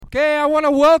Okay, I want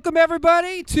to welcome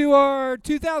everybody to our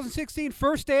 2016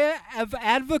 first day of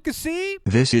advocacy.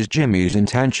 This is Jimmy's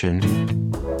intention.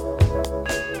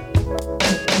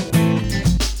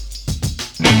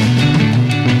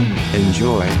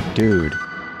 Enjoy, dude.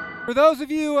 For those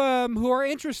of you who are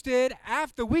interested,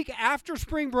 the week after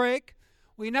spring break,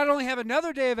 we not only have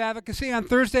another day of advocacy on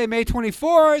Thursday, March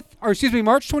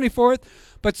 24th,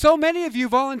 but so many of you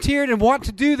volunteered and want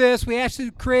to do this, we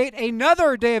actually create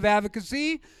another day of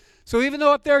advocacy. So even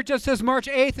though up there it just says March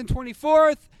 8th and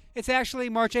 24th, it's actually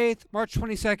March 8th, March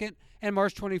 22nd, and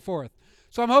March 24th.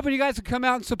 So I'm hoping you guys can come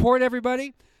out and support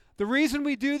everybody. The reason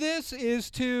we do this is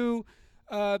to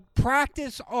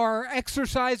practice our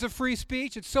exercise of free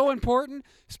speech. It's so important,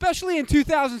 especially in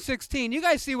 2016. You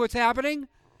guys see what's happening.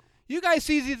 You guys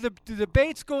see the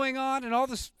debates going on and all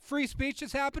this free speech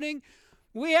that's happening.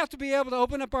 We have to be able to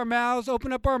open up our mouths,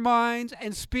 open up our minds,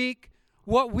 and speak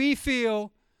what we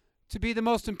feel to be the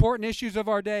most important issues of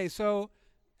our day. So,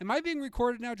 am I being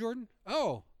recorded now, Jordan?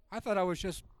 Oh, I thought I was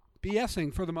just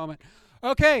BSing for the moment.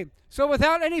 Okay, so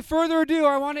without any further ado,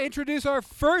 I want to introduce our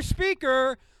first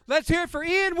speaker. Let's hear it for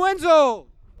Ian Wenzel.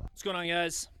 What's going on,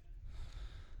 guys?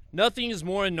 Nothing is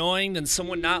more annoying than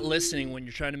someone not listening when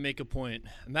you're trying to make a point.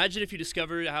 Imagine if you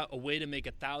discovered a way to make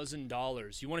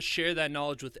 $1,000. You want to share that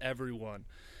knowledge with everyone.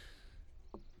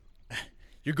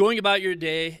 You're going about your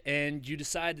day and you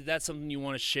decide that that's something you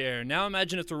want to share. Now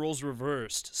imagine if the roles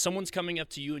reversed. Someone's coming up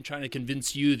to you and trying to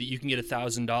convince you that you can get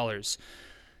 $1,000.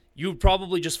 You would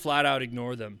probably just flat out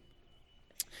ignore them.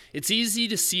 It's easy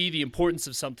to see the importance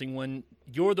of something when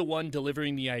you're the one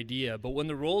delivering the idea, but when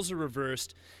the roles are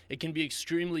reversed, it can be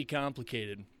extremely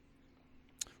complicated.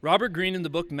 Robert Greene in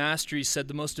the book Mastery said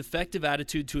the most effective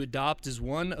attitude to adopt is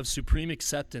one of supreme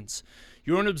acceptance.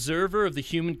 You're an observer of the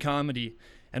human comedy,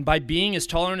 and by being as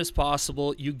tolerant as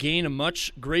possible, you gain a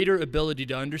much greater ability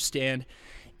to understand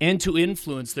and to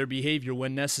influence their behavior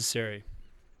when necessary.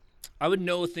 I would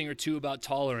know a thing or two about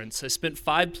tolerance. I spent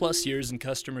 5+ years in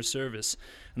customer service,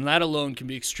 and that alone can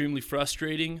be extremely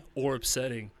frustrating or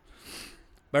upsetting.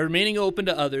 By remaining open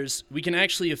to others, we can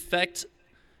actually affect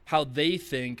how they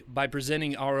think by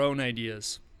presenting our own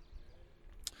ideas.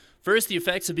 First, the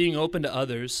effects of being open to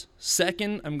others.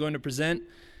 Second, I'm going to present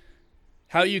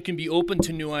how you can be open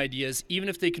to new ideas, even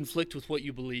if they conflict with what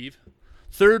you believe.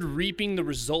 Third, reaping the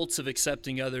results of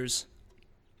accepting others,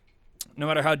 no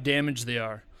matter how damaged they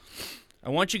are. I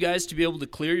want you guys to be able to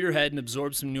clear your head and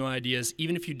absorb some new ideas,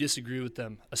 even if you disagree with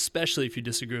them, especially if you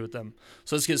disagree with them.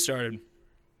 So let's get started.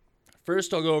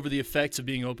 First, I'll go over the effects of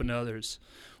being open to others.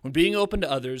 When being open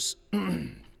to others,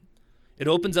 it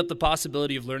opens up the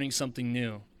possibility of learning something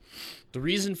new. The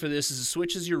reason for this is it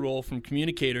switches your role from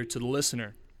communicator to the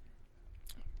listener.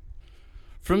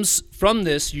 From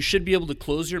this, you should be able to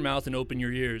close your mouth and open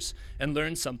your ears and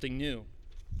learn something new.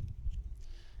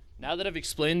 Now that I've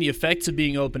explained the effects of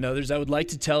being open to others, I would like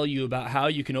to tell you about how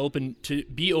you can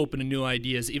be open to new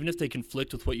ideas, even if they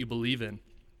conflict with what you believe in.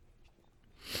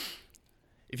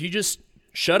 If you just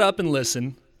shut up and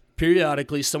listen,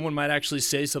 periodically someone might actually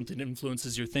say something that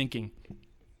influences your thinking.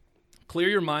 Clear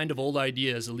your mind of old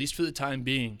ideas, at least for the time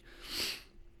being.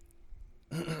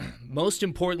 Most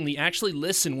importantly, actually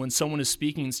listen when someone is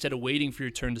speaking instead of waiting for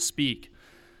your turn to speak.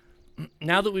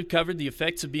 Now that we've covered the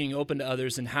effects of being open to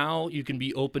others and how you can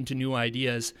be open to new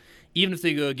ideas, even if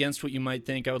they go against what you might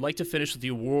think, I would like to finish with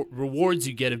the rewards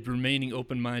you get of remaining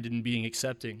open-minded and being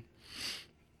accepting.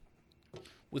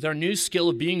 With our new skill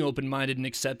of being open-minded and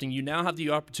accepting, you now have the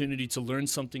opportunity to learn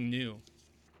something new.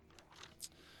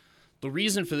 The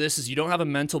reason for this is you don't have a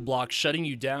mental block shutting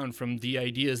you down from the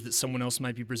ideas that someone else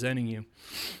might be presenting you.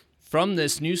 From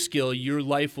this new skill, your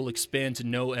life will expand to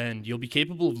no end. You'll be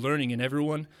capable of learning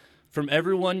from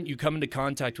everyone you come into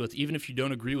contact with, even if you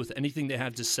don't agree with anything they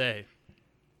have to say.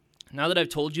 Now that I've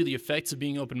told you the effects of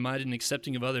being open-minded and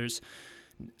accepting of others,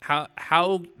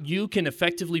 how you can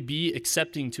effectively be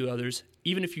accepting to others,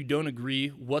 even if you don't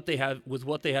agree with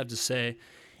what they have to say,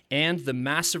 and the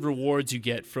massive rewards you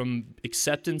get from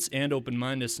acceptance and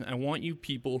open-mindedness, I want you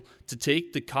people to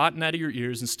take the cotton out of your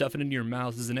ears and stuff it into your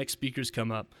mouth as the next speakers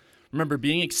come up. Remember,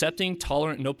 being accepting,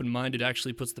 tolerant, and open-minded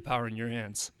actually puts the power in your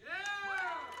hands. Yeah!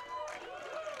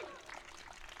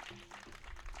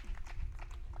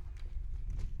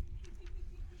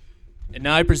 And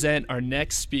now I present our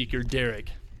next speaker,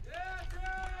 Derek.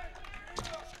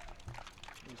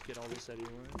 Let's get all this out of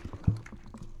your way.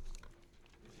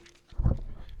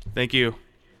 Thank you.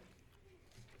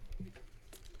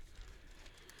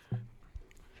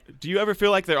 Do you ever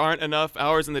feel like there aren't enough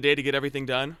hours in the day to get everything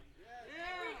done?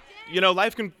 You know,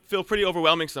 life can feel pretty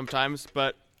overwhelming sometimes,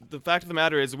 but the fact of the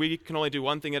matter is we can only do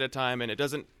one thing at a time, and it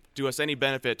doesn't do us any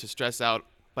benefit to stress out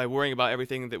by worrying about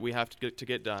everything that we have to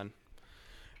get done.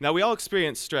 Now, we all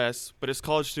experience stress, but as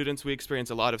college students, we experience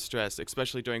a lot of stress,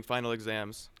 especially during final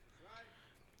exams.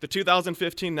 The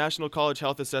 2015 National College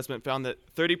Health Assessment found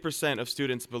that 30% of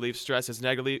students believe stress has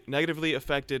negatively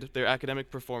affected their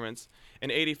academic performance,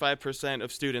 and 85%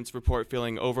 of students report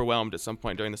feeling overwhelmed at some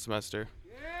point during the semester.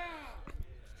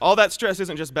 All that stress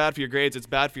isn't just bad for your grades, it's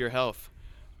bad for your health.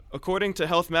 According to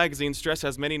Health Magazine, stress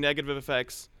has many negative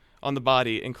effects on the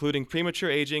body, including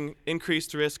premature aging,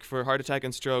 increased risk for heart attack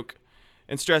and stroke,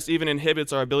 and stress even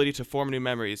inhibits our ability to form new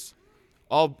memories.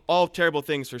 All terrible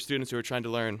things for students who are trying to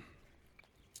learn.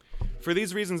 For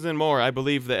these reasons and more, I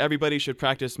believe that everybody should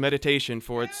practice meditation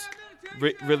for its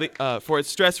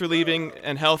stress relieving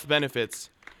and health benefits.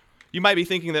 You might be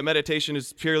thinking that meditation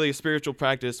is purely a spiritual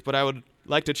practice, but I would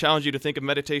like to challenge you to think of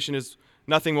meditation as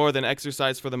nothing more than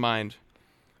exercise for the mind.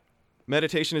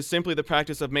 Meditation is simply the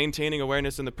practice of maintaining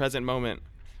awareness in the present moment.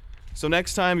 So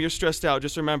next time you're stressed out,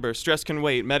 just remember, stress can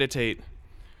wait, meditate.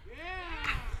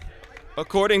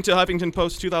 According to Huffington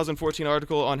Post's 2014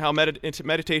 article on how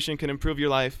meditation can improve your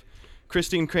life,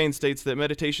 Christine Crane states that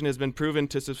meditation has been proven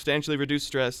to substantially reduce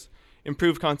stress,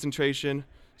 improve concentration,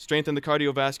 strengthen the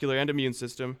cardiovascular and immune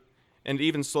system, and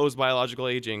even slows biological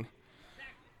aging.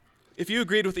 If you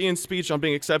agreed with Ian's speech on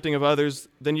being accepting of others,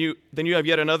 then you have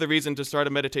yet another reason to start a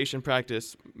meditation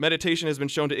practice. Meditation has been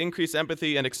shown to increase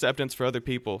empathy and acceptance for other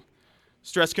people.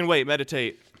 Stress can wait,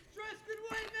 meditate. Stress can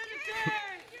wait, meditate!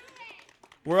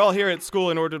 We're all here at school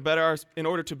in order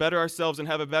to better ourselves and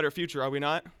have a better future, are we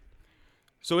not?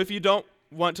 So if you don't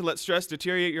want to let stress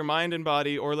deteriorate your mind and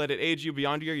body or let it age you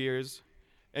beyond your years,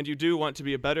 and you do want to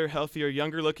be a better, healthier,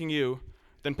 younger-looking you,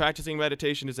 then practicing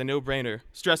meditation is a no-brainer.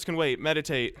 Stress can wait,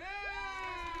 meditate.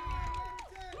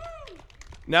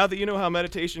 Now that you know how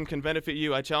meditation can benefit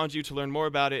you, I challenge you to learn more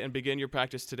about it and begin your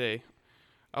practice today.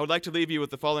 I would like to leave you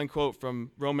with the following quote from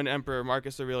Roman Emperor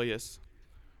Marcus Aurelius.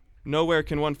 "Nowhere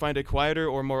can one find a quieter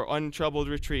or more untroubled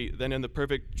retreat than in the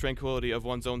perfect tranquility of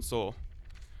one's own soul."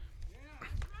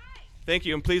 Thank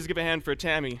you, and please give a hand for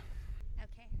Tammy.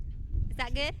 Okay. Is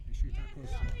that good?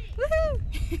 Woohoo!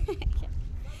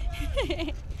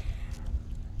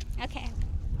 Okay.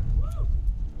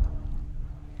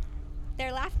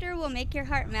 Their laughter will make your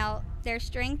heart melt. Their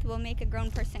strength will make a grown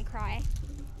person cry.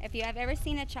 If you have ever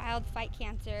seen a child fight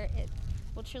cancer, it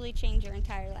will truly change your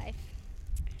entire life.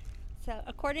 So,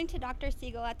 according to Dr.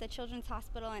 Siegel at the Children's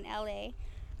Hospital in LA,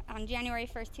 on January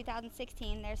 1st,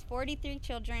 2016, there's 43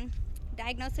 children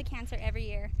diagnosed with cancer every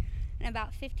year, and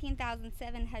about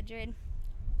 15,700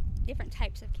 different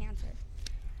types of cancer.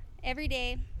 Every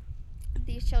day,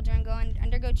 these children go and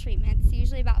undergo treatments,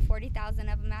 usually about 40,000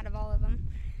 of them out of all of them,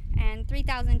 and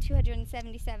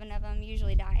 3,277 of them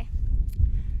usually die.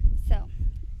 So,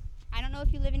 I don't know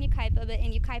if you live in Yucaipa, but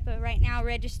in Yucaipa right now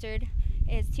registered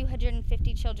is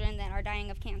 250 children that are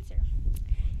dying of cancer.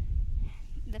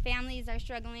 The families are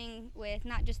struggling with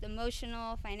not just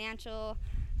emotional, financial,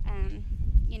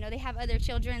 they have other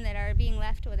children that are being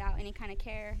left without any kind of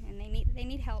care, and they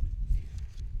need help.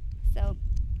 So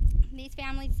these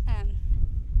families,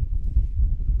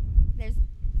 there's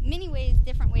many ways,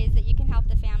 different ways that you can help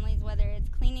the families, whether it's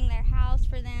cleaning their house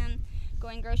for them,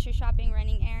 going grocery shopping,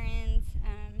 running errands,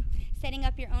 setting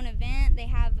up your own event. They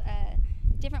have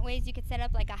different ways you could set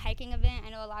up like a hiking event. I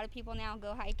know a lot of people now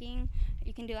go hiking.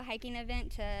 You can do a hiking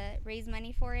event to raise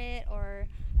money for it, or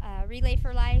Relay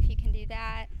for Life, you can do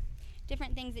that.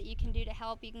 Different things that you can do to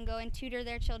help. You can go and tutor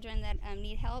their children that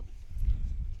need help.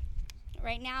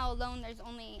 Right now alone, there's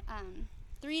only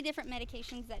 3 different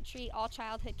medications that treat all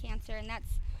childhood cancer, and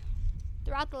that's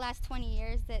throughout the last 20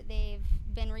 years that they've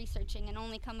been researching and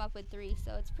only come up with 3,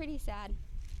 so it's pretty sad.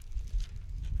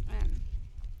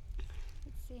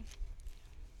 Let's see.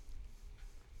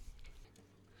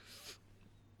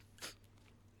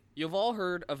 You've all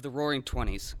heard of the Roaring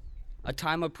 '20s, a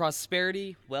time of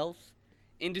prosperity, wealth,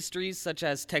 industries such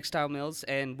as textile mills,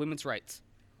 and women's rights.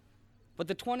 But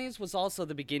the '20s was also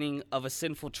the beginning of a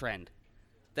sinful trend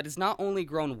that has not only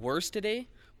grown worse today,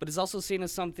 but is also seen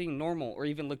as something normal or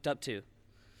even looked up to.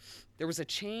 There was a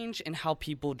change in how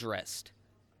people dressed.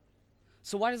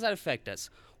 So why does that affect us?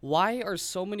 Why are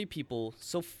so many people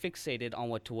so fixated on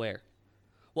what to wear?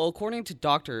 Well, according to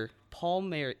Dr. Paul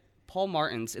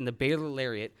Martins in the Baylor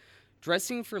Lariat,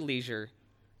 dressing for leisure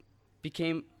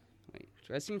became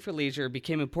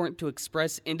important to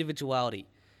express individuality.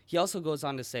 He also goes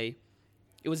on to say,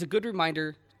 it was a good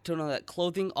reminder to know that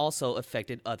clothing also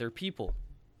affected other people.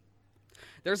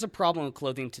 There's a problem with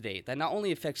clothing today that not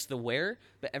only affects the wearer,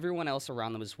 but everyone else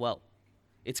around them as well.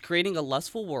 It's creating a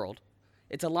lustful world,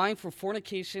 it's allowing for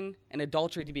fornication and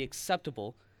adultery to be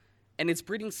acceptable, and it's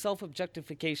breeding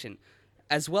self-objectification,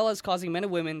 as well as causing men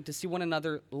and women to see one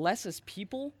another less as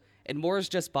people and more as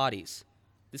just bodies.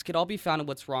 This could all be found in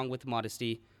What's Wrong with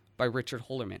Modesty by Richard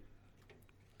Hollerman.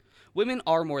 Women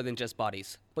are more than just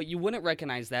bodies, but you wouldn't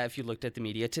recognize that if you looked at the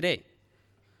media today.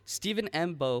 Stephen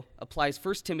M. Bow applies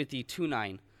 1 Timothy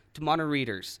 2:9 to modern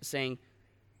readers, saying,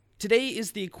 "Today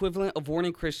is the equivalent of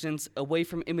warning Christians away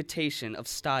from imitation of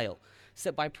style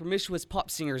set by promiscuous pop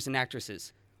singers and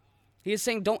actresses." He is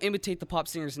saying don't imitate the pop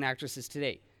singers and actresses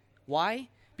today. Why?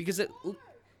 Because it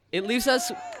leaves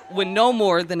us with no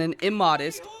more than an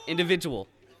immodest individual.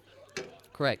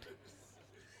 Correct.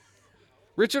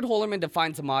 Richard Hollerman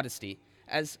defines immodesty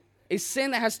as a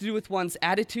sin that has to do with one's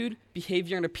attitude,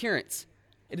 behavior, and appearance.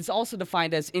 It is also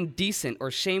defined as indecent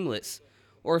or shameless,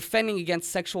 or offending against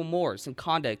sexual mores and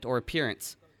conduct or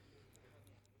appearance.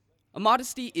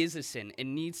 Immodesty is a sin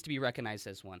and needs to be recognized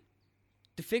as one.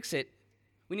 To fix it,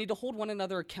 we need to hold one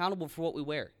another accountable for what we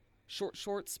wear. Short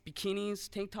shorts, bikinis,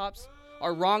 tank tops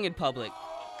are wrong in public.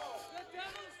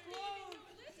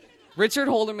 Richard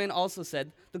Holderman also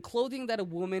said, "The clothing that a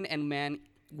woman and man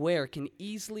wear can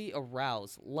easily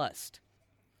arouse lust.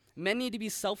 Men need to be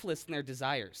selfless in their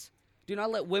desires. Do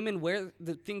not let women wear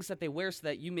the things that they wear so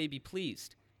that you may be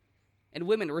pleased. And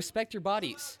women, respect your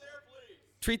bodies.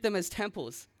 Treat them as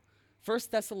temples." 1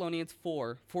 Thessalonians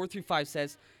 4:4-5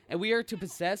 says, "And we are to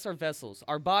possess our vessels,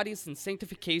 our bodies in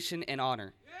sanctification and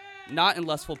honor, not in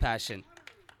lustful passion."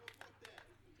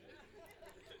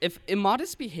 If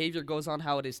immodest behavior goes on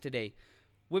how it is today,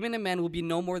 women and men will be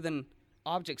no more than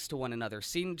objects to one another,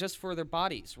 seen just for their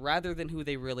bodies rather than who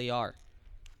they really are.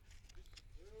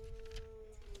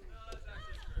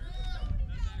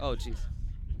 Oh, jeez.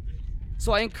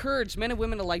 So I encourage men and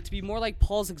women alike to be more like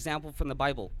Paul's example from the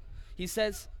Bible. He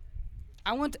says,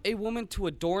 "I want a woman to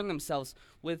adorn themselves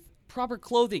with proper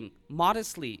clothing,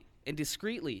 modestly and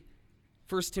discreetly."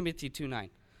 1 Timothy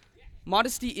 2:9.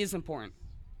 Modesty is important.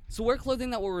 So wear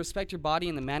clothing that will respect your body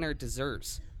in the manner it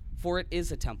deserves, for it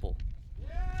is a temple.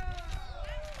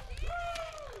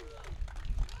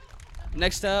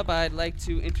 Next up, I'd like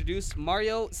to introduce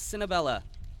Mario Cinabella.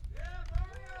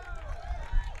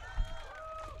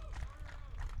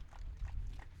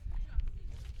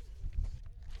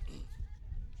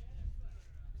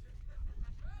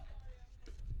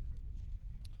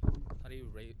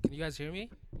 Can you guys hear me?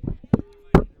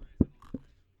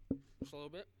 Just a little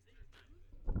bit.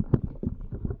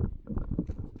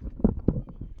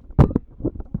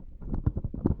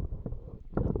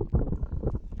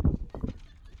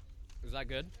 Is that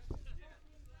good?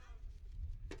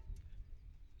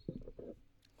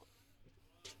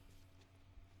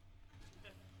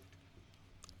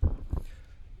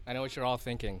 I know what you're all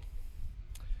thinking.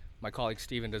 My colleague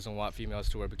Steven doesn't want females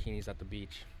to wear bikinis at the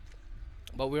beach.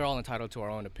 But we're all entitled to our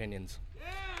own opinions.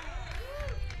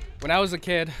 When I was a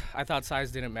kid, I thought size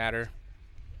didn't matter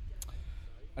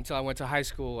until I went to high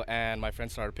school and my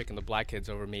friends started picking the black kids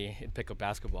over me in pickup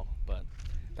basketball. But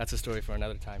that's a story for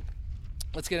another time.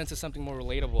 Let's get into something more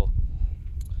relatable.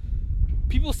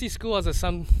 People see school as a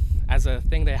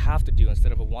thing they have to do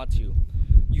instead of a want to.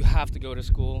 You have to go to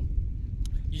school.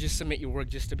 You just submit your work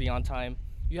just to be on time.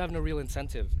 You have no real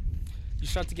incentive. You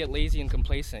start to get lazy and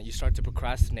complacent. You start to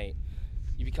procrastinate.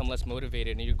 You become less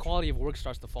motivated, and your quality of work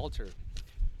starts to falter.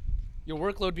 Your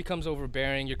workload becomes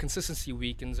overbearing, your consistency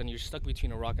weakens, and you're stuck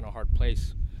between a rock and a hard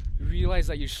place. You realize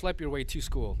that you schlep your way to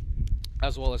school,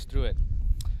 as well as through it.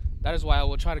 That is why I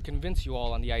will try to convince you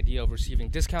all on the idea of receiving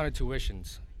discounted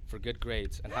tuitions for good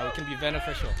grades and how it can be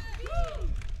beneficial.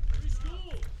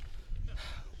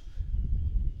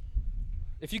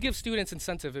 If you give students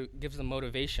incentive, it gives them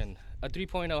motivation. A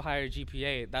 3.0 higher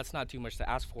GPA, that's not too much to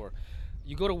ask for.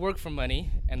 You go to work for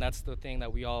money, and that's the thing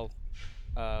that we all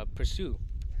pursue.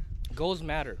 Goals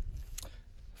matter.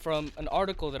 From an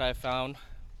article that I found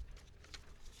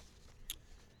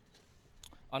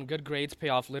on Good Grades Pay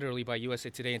Off Literally by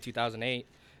USA Today in 2008,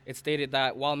 it stated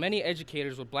that while many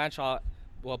educators would blanch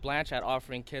at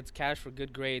offering kids cash for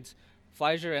good grades,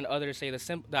 Fleischer and others say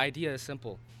the idea is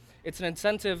simple. It's an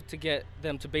incentive to get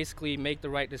them to basically make the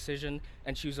right decision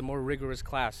and choose a more rigorous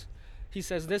class. He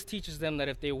says this teaches them that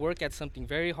if they work at something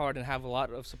very hard and have a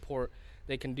lot of support,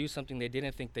 they can do something they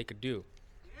didn't think they could do.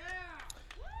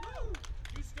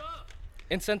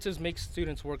 Incentives make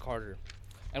students work harder,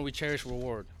 and we cherish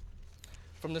reward.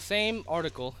 From the same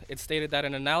article, it stated that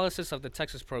an analysis of the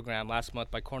Texas program last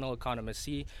month by Cornell economist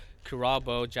C.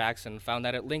 Kirabo Jackson found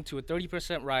that it linked to a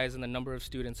 30% rise in the number of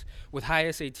students with high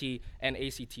SAT and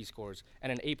ACT scores,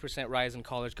 and an 8% rise in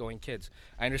college-going kids.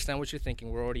 I understand what you're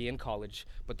thinking. We're already in college,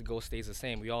 but the goal stays the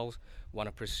same. We all want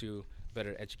to pursue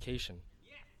better education.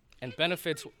 And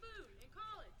benefits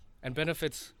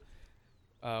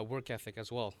work ethic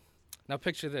as well. Now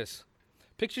picture this.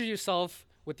 Picture yourself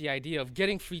with the idea of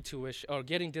getting free tuition or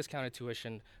getting discounted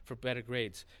tuition for better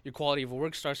grades. Your quality of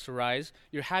work starts to rise,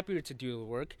 you're happier to do the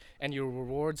work, and your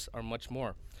rewards are much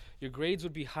more. Your grades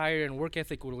would be higher and work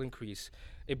ethic will increase.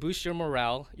 It boosts your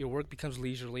morale, your work becomes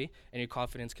leisurely, and your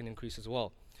confidence can increase as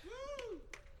well.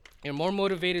 You're more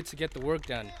motivated to get the work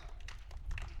done.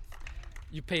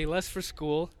 You pay less for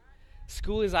school.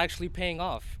 School is actually paying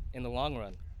off in the long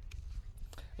run.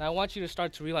 Now I want you to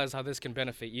start to realize how this can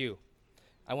benefit you.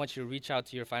 I want you to reach out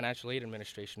to your financial aid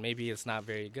administration. Maybe it's not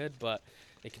very good, but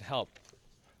it can help.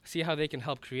 See how they can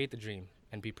help create the dream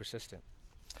and be persistent.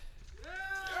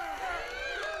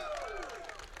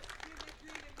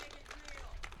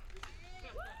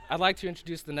 I'd like to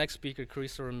introduce the next speaker,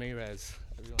 Carissa Ramirez.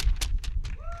 Everyone.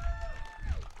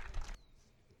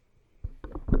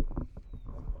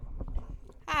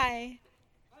 Hi.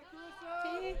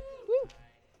 Hey. Woo.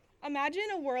 Imagine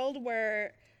a world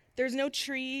where there's no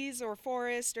trees or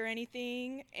forest or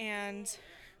anything, and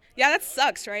yeah, that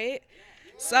sucks, right?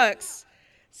 Sucks.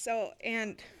 So,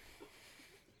 and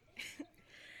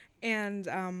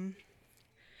it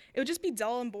would just be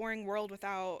dull and boring world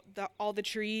without all the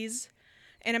trees.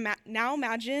 And now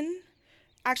imagine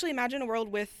a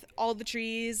world with all the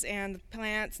trees and the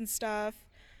plants and stuff,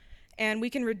 and we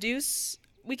can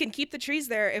keep the trees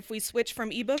there if we switch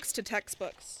from ebooks to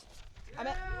textbooks.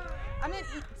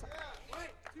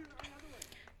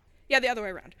 Yeah, the other way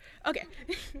around. Okay.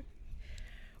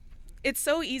 It's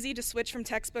so easy to switch from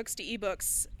textbooks to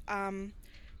ebooks.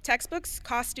 Textbooks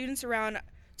cost students around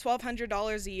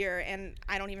 $1,200 a year, and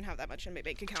I don't even have that much in my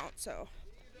bank account, so.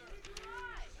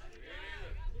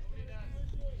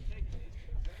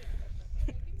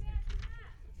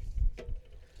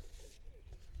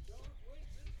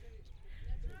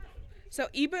 So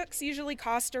ebooks usually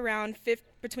cost around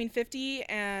between $50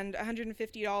 and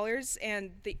 $150,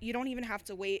 and you don't even have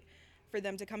to wait for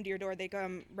them to come to your door. They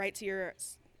come right to your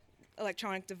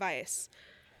electronic device.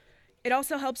 It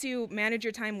also helps you manage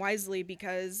your time wisely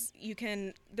because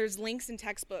there's links in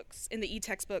textbooks, in the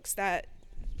e-textbooks, that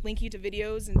link you to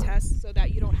videos and tests so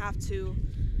that you don't have to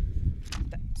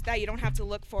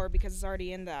look for because it's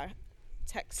already in the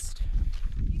text.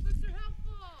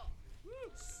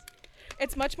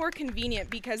 It's much more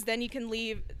convenient because then you can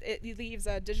it leaves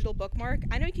a digital bookmark.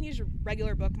 I know you can use your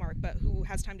regular bookmark, but who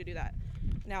has time to do that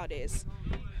nowadays?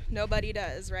 Nobody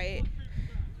does, right?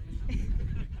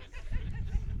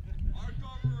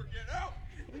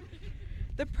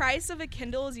 The price of a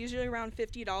Kindle is usually around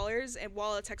 $50, and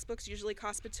while a textbooks usually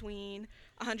cost between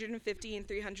 $150 and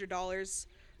 $300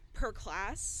 per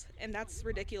class, and that's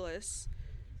ridiculous.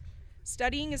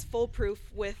 Studying is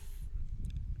foolproof with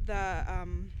the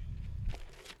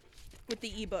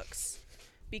ebooks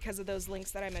because of those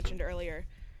links that I mentioned earlier.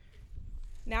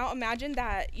 Now imagine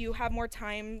that you have more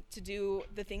time to do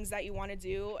the things that you want to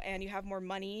do, and you have more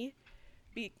money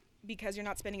because you're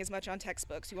not spending as much on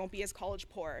textbooks. You won't be as college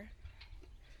poor.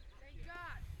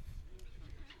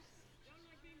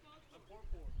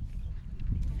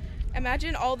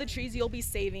 Imagine all the trees you'll be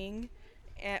saving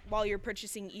while you're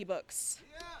purchasing ebooks.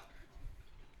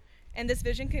 And this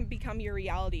vision can become your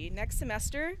reality. Next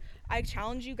semester, I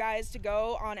challenge you guys to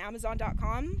go on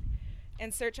Amazon.com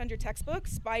and search under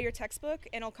textbooks, buy your textbook,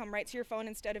 and it'll come right to your phone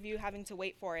instead of you having to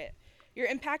wait for it. Your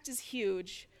impact is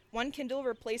huge. One Kindle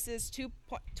replaces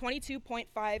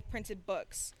 22.5 printed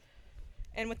books.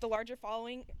 And with the larger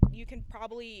following, you can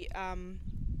probably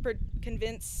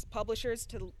convince publishers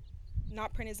to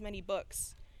not print as many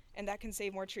books, and that can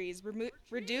save more trees.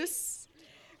 Reduce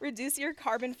your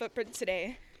carbon footprint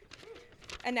today.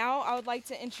 And now I would like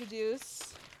to introduce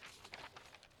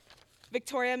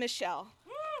Victoria Michelle.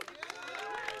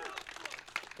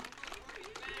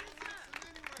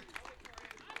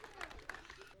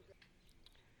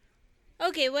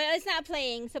 Okay, well, it's not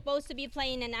playing. Supposed to be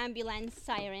playing an ambulance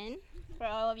siren for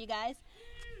all of you guys.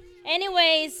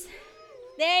 Anyways,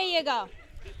 there you go.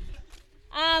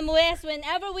 Wes,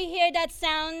 whenever we hear that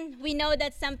sound, we know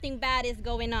that something bad is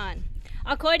going on.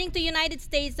 According to United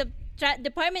States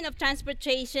Department of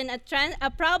Transportation,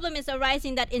 a problem is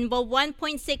arising that involve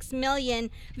 1.6 million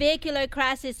vehicular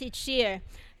crashes each year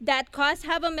that cause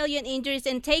 500,000 injuries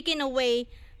and taking away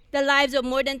the lives of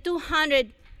more than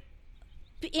 200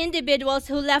 individuals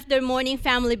who left their mourning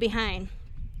family behind.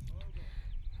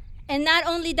 And not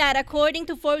only that, according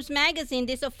to Forbes magazine,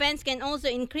 this offense can also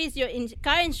increase your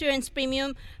car insurance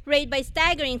premium rate by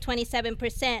staggering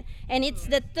 27%, and it's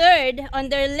the third on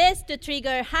their list to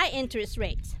trigger high interest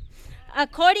rates.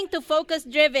 According to Focus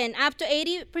Driven, up to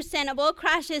 80% of all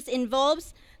crashes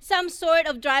involves some sort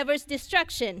of driver's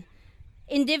destruction.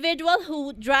 Individuals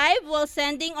who drive while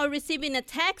sending or receiving a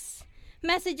text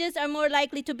messages are more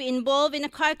likely to be involved in a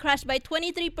car crash by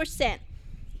 23%.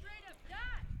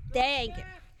 Thank you.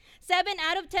 7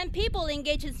 out of 10 people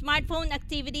engage in smartphone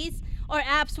activities or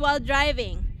apps while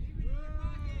driving.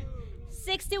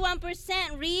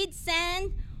 61% read,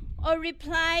 send, or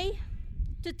reply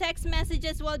to text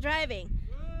messages while driving.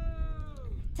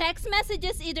 Text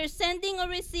messages, either sending or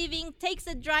receiving, takes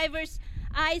a driver's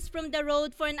eyes from the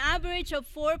road for an average of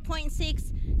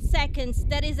 4.6 seconds.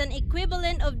 That is an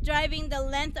equivalent of driving the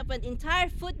length of an entire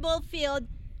football field,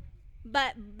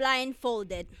 but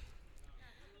blindfolded.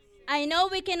 I know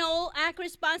we can all act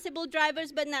responsible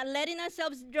drivers, but not letting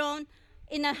ourselves drown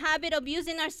in a habit of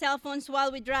using our cell phones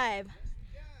while we drive.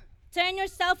 Turn your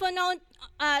cell phone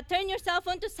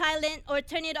to silent or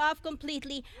turn it off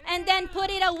completely, and then put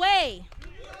it away.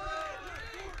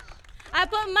 I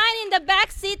put mine in the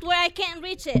back seat where I can't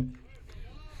reach it.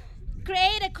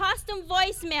 Create a custom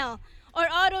voicemail or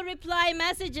auto reply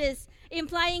messages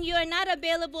implying you are not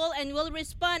available and will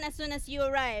respond as soon as you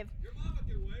arrive.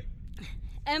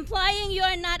 Implying you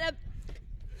are not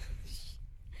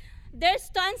There's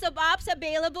tons of apps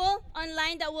available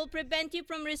online that will prevent you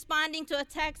from responding to a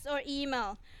text or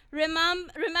email.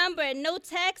 Remember, no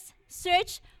text,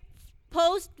 search,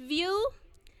 post, view,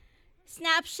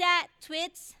 Snapchat,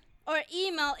 tweets, or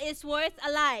email is worth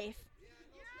a life.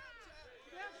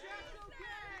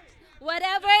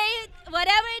 Whatever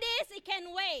it is, it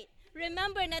can wait.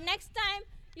 Remember, the next time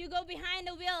you go behind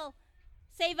the wheel,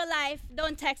 save a life,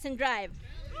 don't text and drive.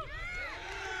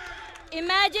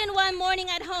 Imagine one morning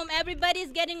at home,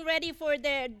 everybody's getting ready for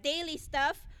their daily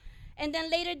stuff, and then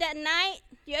later that night,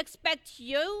 you expect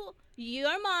you,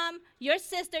 your mom, your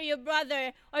sister, your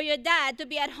brother, or your dad to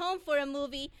be at home for a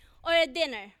movie or a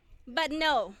dinner. But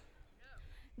no,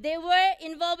 they were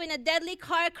involved in a deadly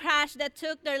car crash that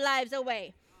took their lives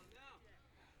away.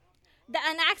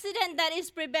 An accident that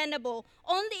is preventable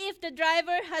only if the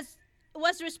driver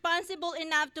was responsible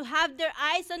enough to have their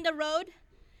eyes on the road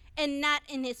and not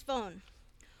in his phone.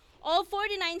 All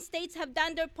 49 states have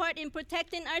done their part in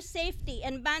protecting our safety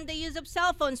and banned the use of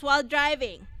cell phones while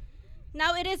driving.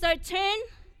 Now it is our turn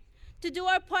to do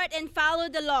our part and follow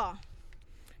the law.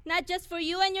 Not just for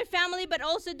you and your family, but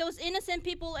also those innocent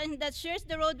people that shares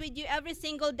the road with you every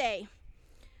single day.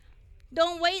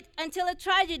 Don't wait until a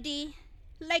tragedy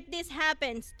like this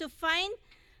happens to fight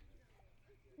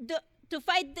the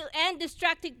end.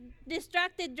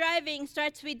 Distracted driving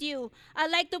starts with you.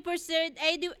 I'd like to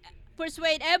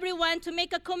persuade everyone to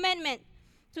make a commitment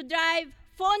to drive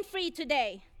phone-free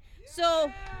today.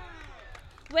 So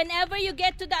whenever you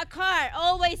get to that car,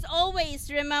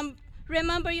 always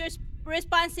remember your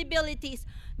responsibilities.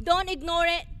 Don't ignore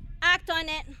it. Act on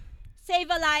it. Save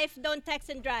a life. Don't text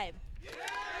and drive.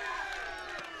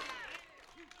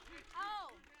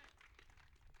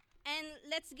 And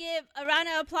let's give a round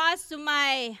of applause to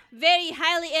my very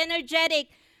highly energetic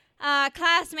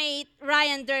classmate,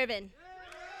 Ryan Durbin.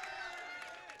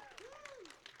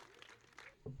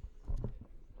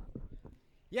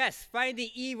 Yes, fighting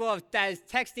the evil of that is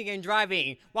texting and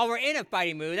driving. While we're in a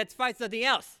fighting mood, let's fight something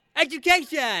else.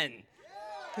 Education!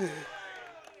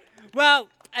 Well,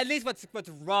 at least what's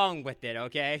wrong with it,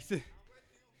 okay? So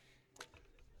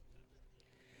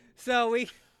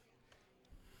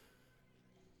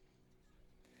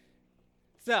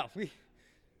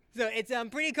it's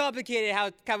pretty complicated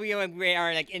how we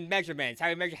are like in measurements.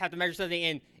 How we have to measure something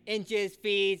in inches,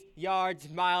 feet, yards,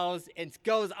 miles, and it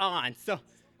goes on. So,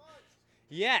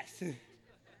 yes.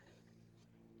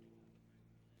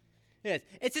 Yes,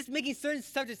 it's just making certain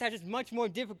subjects just much more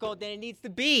difficult than it needs to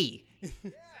be.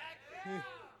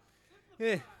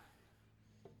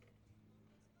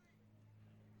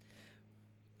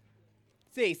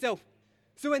 See, in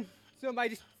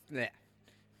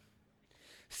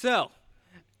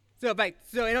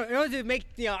order to make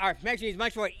our measuring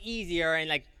much more easier and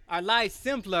like our lives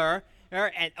simpler,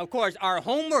 and of course our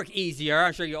homework easier,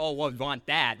 I'm sure you all would want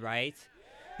that, right?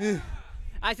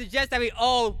 I suggest that we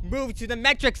all move to the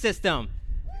metric system.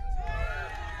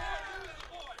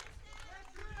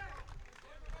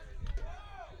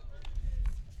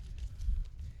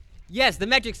 Yes, the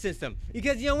metric system.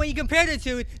 Because when you compare the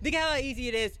two, think how easy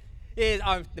it is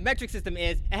the metric system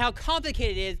is, and how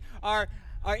complicated it is our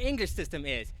English system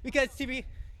is. Because to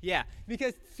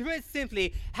put it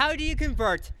simply, how do you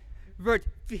convert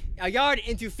a yard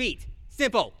into feet?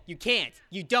 Simple. You can't.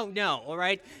 You don't know, all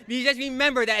right? You just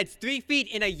remember that it's 3 feet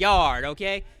in a yard,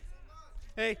 okay?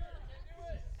 Hey,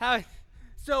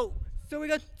 so we're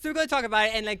going to talk about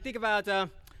it and like think about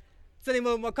something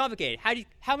more complicated.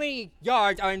 How many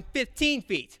yards are in 15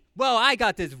 feet? Well, I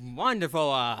got this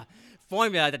wonderful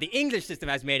formula that the English system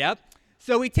has made up.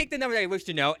 So we take the number that we wish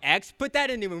to know, x, put that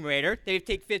in the numerator. Then we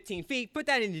take 15 feet, put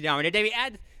that in the denominator. Then we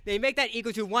add, they make that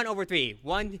equal to 1 over 3.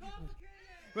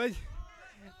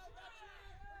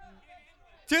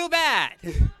 Too bad.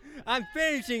 I'm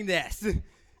finishing this.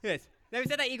 Yes. Then we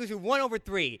set that equals to 1 over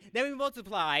 3. Then we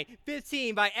multiply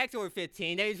 15 by x over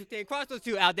 15. Then we cross those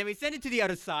two out. Then we send it to the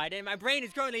other side. And my brain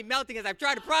is currently melting as I've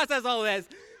tried to process all this.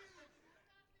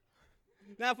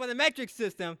 Now for the metric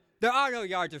system, there are no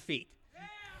yards or feet.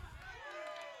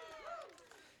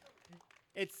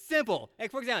 It's simple.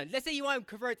 Like for example, let's say you want to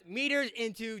convert meters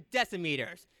into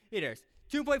decimeters.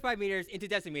 2.5 meters into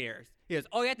decimeters.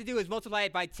 All you have to do is multiply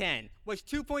it by 10. What's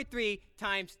 2.3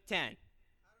 times 10?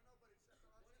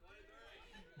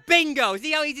 Bingo!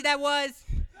 See how easy that was?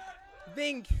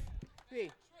 Bing.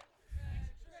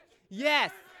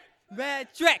 Yes.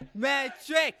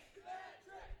 Metric.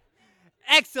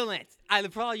 Excellent. I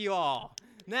applaud you all.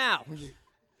 Now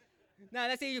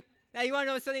let's say you want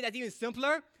to know something that's even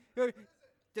simpler.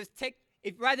 Just take,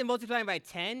 if rather than multiplying by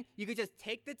 10, you could just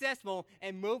take the decimal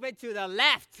and move it to the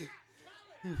left.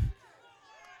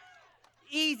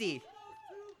 Easy.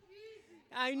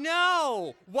 I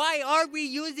know. Why are we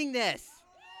using this?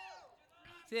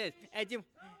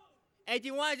 And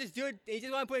you want to just do it, you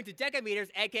just want to put it into decameters,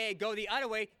 aka go the other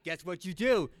way, guess what you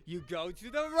do? You go to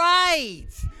the right.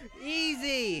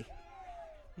 Easy.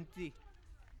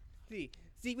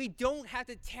 See, we don't have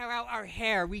to tear out our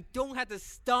hair. We don't have to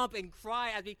stomp and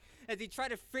cry as we try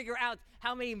to figure out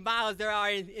how many miles there are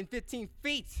in 15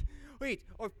 feet.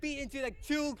 Or feet into like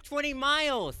 220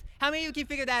 miles. How many of you can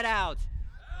figure that out?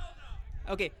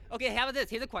 Okay, how about this?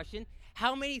 Here's a question.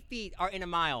 How many feet are in a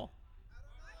mile?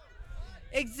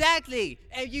 Exactly.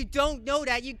 And if you don't know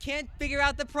that, you can't figure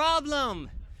out the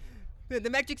problem. The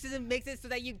metric system makes it so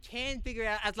that you can figure it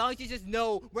out as long as you just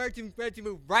know where to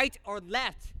move, right or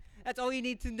left. That's all you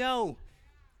need to know.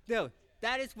 No,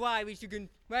 that is why we should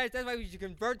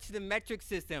convert to the metric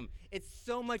system. It's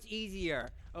so much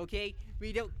easier. Okay?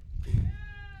 We don't.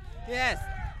 Yes.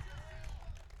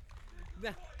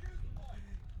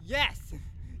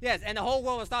 Yes, and the whole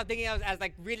world will stop thinking of us as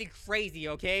like really crazy,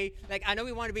 okay? Like, I know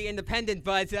we want to be independent,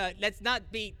 but let's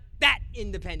not be that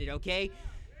independent, okay?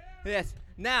 Yes.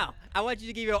 Now, I want you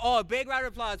to give you all a big round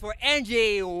of applause for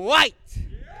Angie White.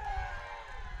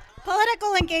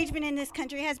 Political engagement in this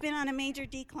country has been on a major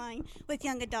decline with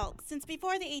young adults. Since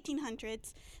before the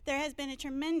 1800s, there has been a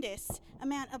tremendous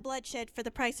amount of bloodshed for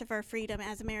the price of our freedom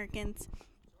as Americans.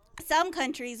 Some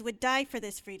countries would die for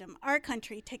this freedom. Our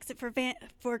country takes it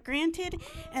for granted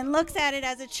and looks at it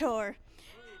as a chore.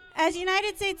 As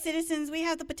United States citizens, we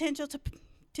have the potential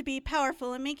to be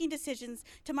powerful in making decisions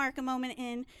to mark a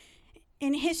moment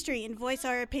in history and voice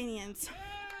our opinions.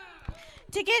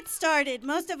 To get started,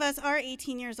 most of us are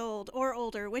 18 years old or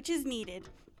older, which is needed.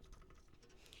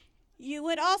 You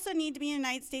would also need to be a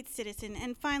United States citizen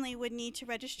and finally would need to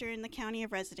register in the county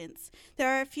of residence. There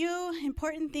are a few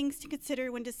important things to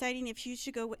consider when deciding if you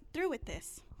should go through with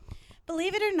this.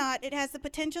 Believe it or not, it has the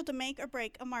potential to make or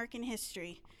break a mark in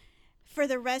history for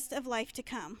the rest of life to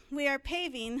come. We are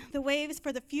paving the ways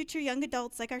for the future young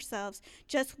adults like ourselves.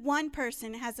 Just one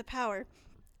person has the power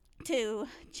to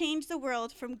change the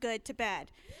world from good to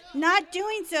bad. Not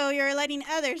doing so, you're letting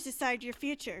others decide your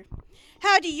future.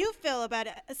 How do you feel about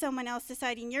someone else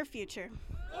deciding your future?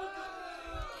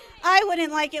 I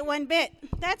wouldn't like it one bit.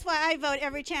 That's why I vote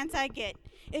every chance I get.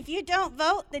 If you don't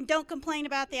vote, then don't complain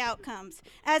about the outcomes.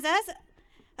 Us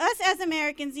as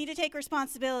Americans need to take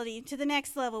responsibility to the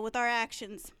next level with our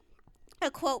actions.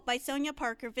 A quote by Sonia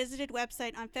Parker visited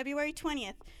website on February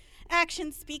 20th.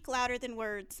 Actions speak louder than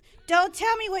words. Don't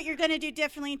tell me what you're going to do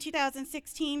differently in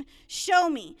 2016. Show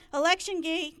me. Election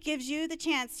Day gives you the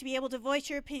chance to be able to voice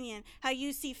your opinion how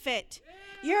you see fit.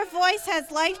 Your voice has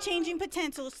life-changing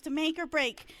potentials to make or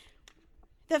break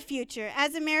the future.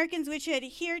 As Americans, we should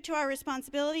adhere to our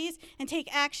responsibilities and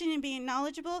take action in being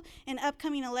knowledgeable in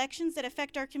upcoming elections that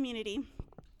affect our community.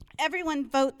 Everyone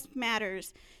vote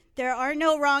matters. There are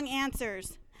no wrong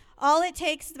answers. All it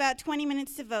takes is about 20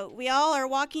 minutes to vote. We all are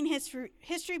walking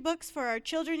history books for our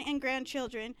children and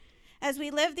grandchildren as we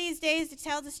live these days to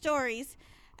tell the stories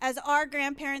as our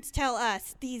grandparents tell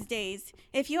us these days.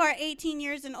 If you are 18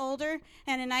 years and older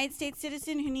and a United States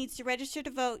citizen who needs to register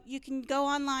to vote, you can go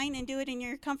online and do it in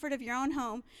your comfort of your own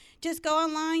home. Just go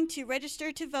online to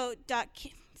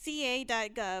registertovote.ca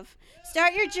ca.gov.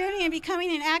 Start your journey in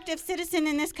becoming an active citizen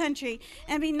in this country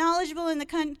and be knowledgeable in the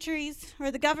country's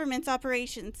or the government's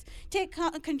operations. Take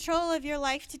control of your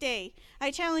life today.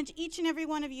 I challenge each and every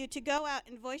one of you to go out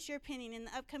and voice your opinion in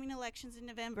the upcoming elections in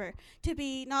November, to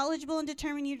be knowledgeable and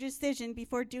determine your decision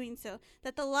before doing so,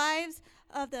 that the lives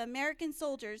of the American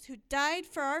soldiers who died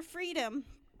for our freedom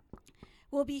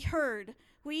will be heard.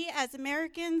 We as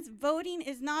Americans, voting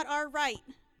is not our right,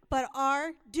 but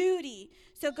our duty.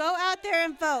 So go out there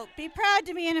and vote. Be proud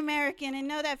to be an American and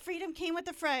know that freedom came with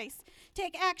a price.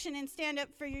 Take action and stand up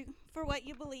for what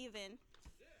you believe in.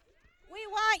 We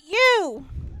want you.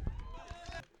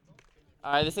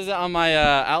 All right, this isn't on my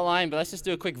outline, but let's just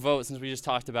do a quick vote since we just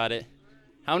talked about it.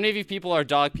 How many of you people are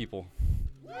dog people?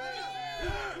 All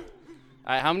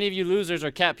right, how many of you losers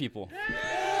are cat people?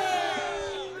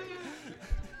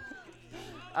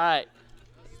 All right.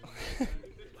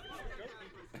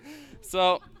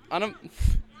 So, on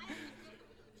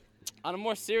a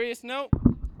more serious note,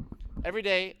 every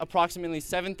day, approximately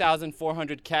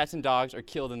 7,400 cats and dogs are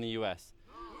killed in the U.S.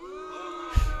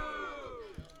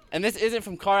 And this isn't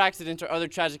from car accidents or other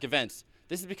tragic events.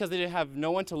 This is because they have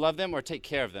no one to love them or take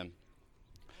care of them.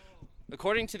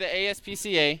 According to the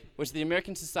ASPCA, which is the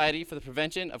American Society for the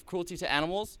Prevention of Cruelty to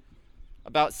Animals,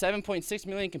 about 7.6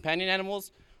 million companion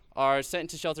animals are sent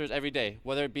to shelters every day,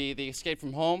 whether it be they escaped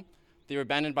from home, they were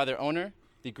abandoned by their owner,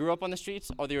 they grew up on the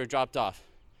streets, or they were dropped off.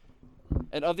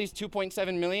 And of these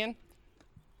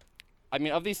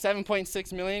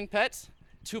 7.6 million pets,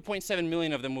 2.7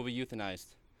 million of them will be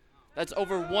euthanized. That's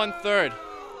over 1/3.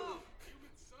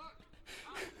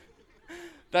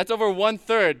 That's over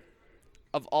 1/3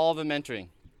 of all the mentoring.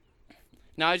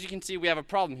 Now, as you can see, we have a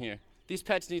problem here. These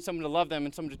pets need someone to love them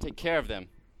and someone to take care of them.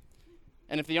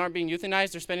 And if they aren't being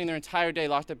euthanized, they're spending their entire day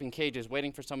locked up in cages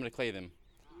waiting for someone to claim them.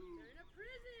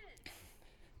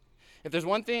 If there's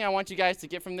one thing I want you guys to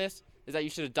get from this, is that you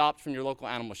should adopt from your local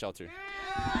animal shelter.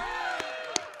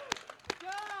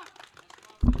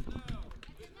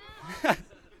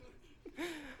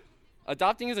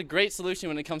 Adopting is a great solution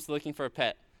when it comes to looking for a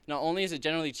pet. Not only is it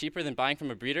generally cheaper than buying from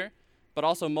a breeder, but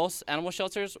also most animal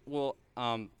shelters will,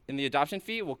 in the adoption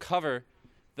fee, will cover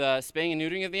the spaying and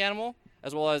neutering of the animal,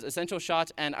 as well as essential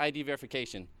shots and ID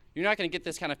verification. You're not going to get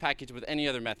this kind of package with any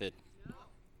other method.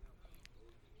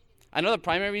 I know the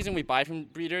primary reason we buy from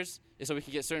breeders is so we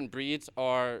can get certain breeds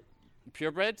or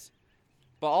purebreds,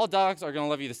 but all dogs are going to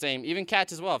love you the same, even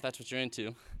cats as well, if that's what you're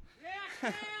into.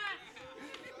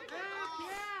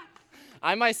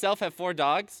 I myself have 4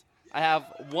 dogs. I have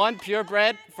one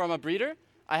purebred from a breeder.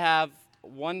 I have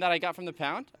one that I got from the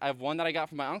pound. I have one that I got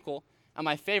from my uncle. And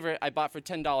my favorite I bought for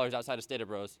 $10 outside of Stater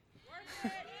Bros.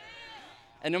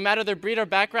 And no matter their breed or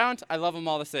background, I love them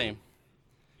all the same.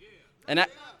 And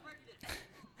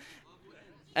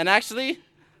actually,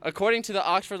 according to the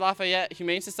Oxford Lafayette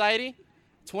Humane Society,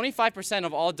 25%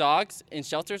 of all dogs in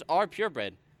shelters are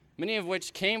purebred, many of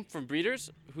which came from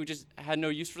breeders who just had no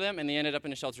use for them and they ended up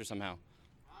in a shelter somehow.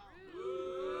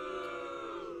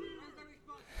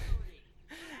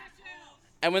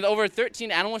 And with over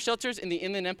 13 animal shelters in the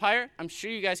Inland Empire, I'm sure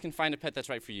you guys can find a pet that's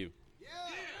right for you.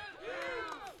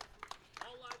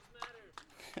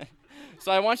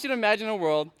 So I want you to imagine a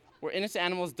world where innocent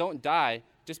animals don't die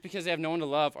just because they have no one to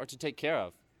love or to take care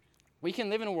of. We can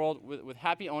live in a world with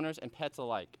happy owners and pets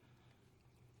alike.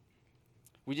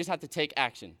 We just have to take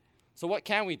action. So what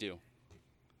can we do?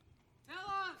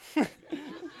 All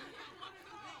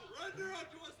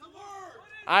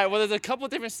right, well, there's a couple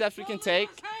different steps we can take.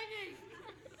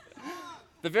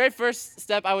 The very first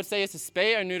step I would say is to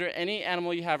spay or neuter any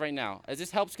animal you have right now, as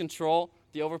this helps control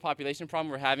the overpopulation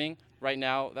problem we're having right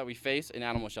now that we face in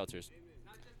animal shelters.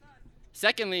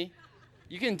 Secondly,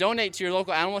 you can donate to your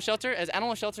local animal shelter, as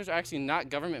animal shelters are actually not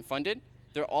government funded.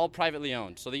 They're all privately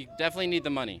owned, so they definitely need the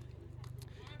money.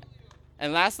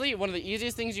 And lastly, one of the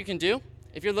easiest things you can do,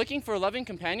 if you're looking for a loving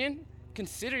companion,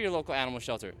 consider your local animal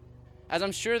shelter, as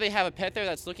I'm sure they have a pet there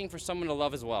that's looking for someone to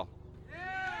love as well.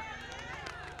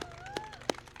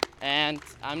 And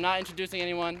I'm not introducing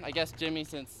anyone, I guess Jimmy,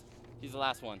 since he's the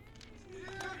last one.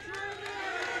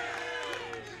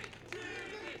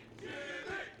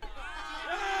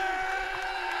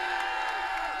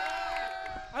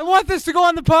 I want this to go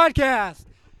on the podcast.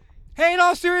 Hey, in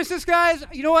all seriousness, guys,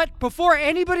 you know what? Before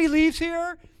anybody leaves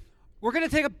here, we're going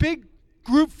to take a big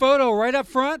group photo right up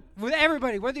front with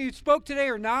everybody, whether you spoke today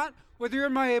or not, whether you're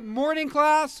in my morning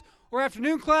class or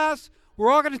afternoon class.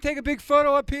 We're all going to take a big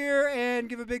photo up here and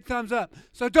give a big thumbs up.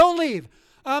 So don't leave.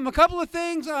 A couple of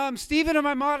things. Steven, am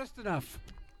I modest enough?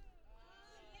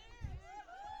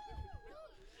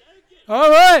 All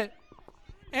right.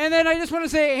 And then I just want to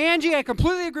say, Angie, I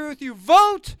completely agree with you.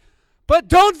 Vote, but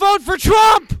don't vote for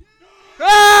Trump.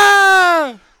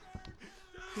 Ah!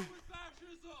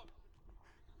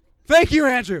 Thank you,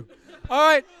 Andrew. All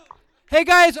right. Hey,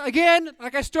 guys, again,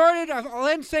 like I started, I'll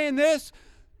end saying this.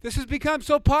 This has become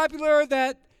so popular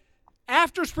that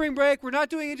after spring break, we're not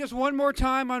doing it just one more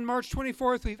time on March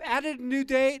 24th. We've added a new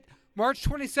date, March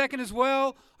 22nd as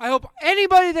well. I hope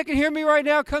anybody that can hear me right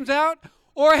now comes out.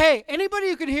 Or, hey, anybody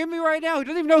who can hear me right now who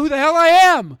doesn't even know who the hell I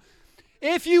am.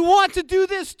 If you want to do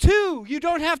this too, you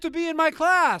don't have to be in my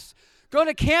class. Go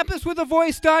to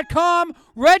campuswithavoice.com,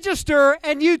 register,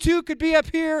 and you too could be up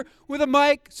here with a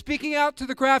mic speaking out to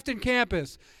the Crafton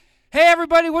campus. Hey,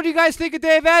 everybody, what do you guys think of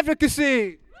Day of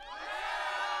Advocacy?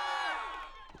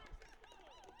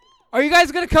 Are you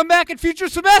guys going to come back in future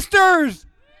semesters?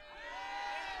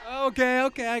 Okay,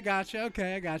 I gotcha.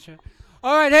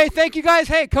 All right, hey, thank you guys.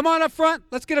 Hey, come on up front.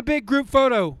 Let's get a big group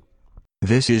photo.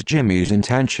 This is Jimmy's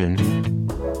intention.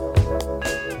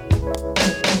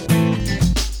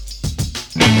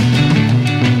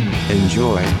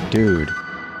 Enjoy, dude.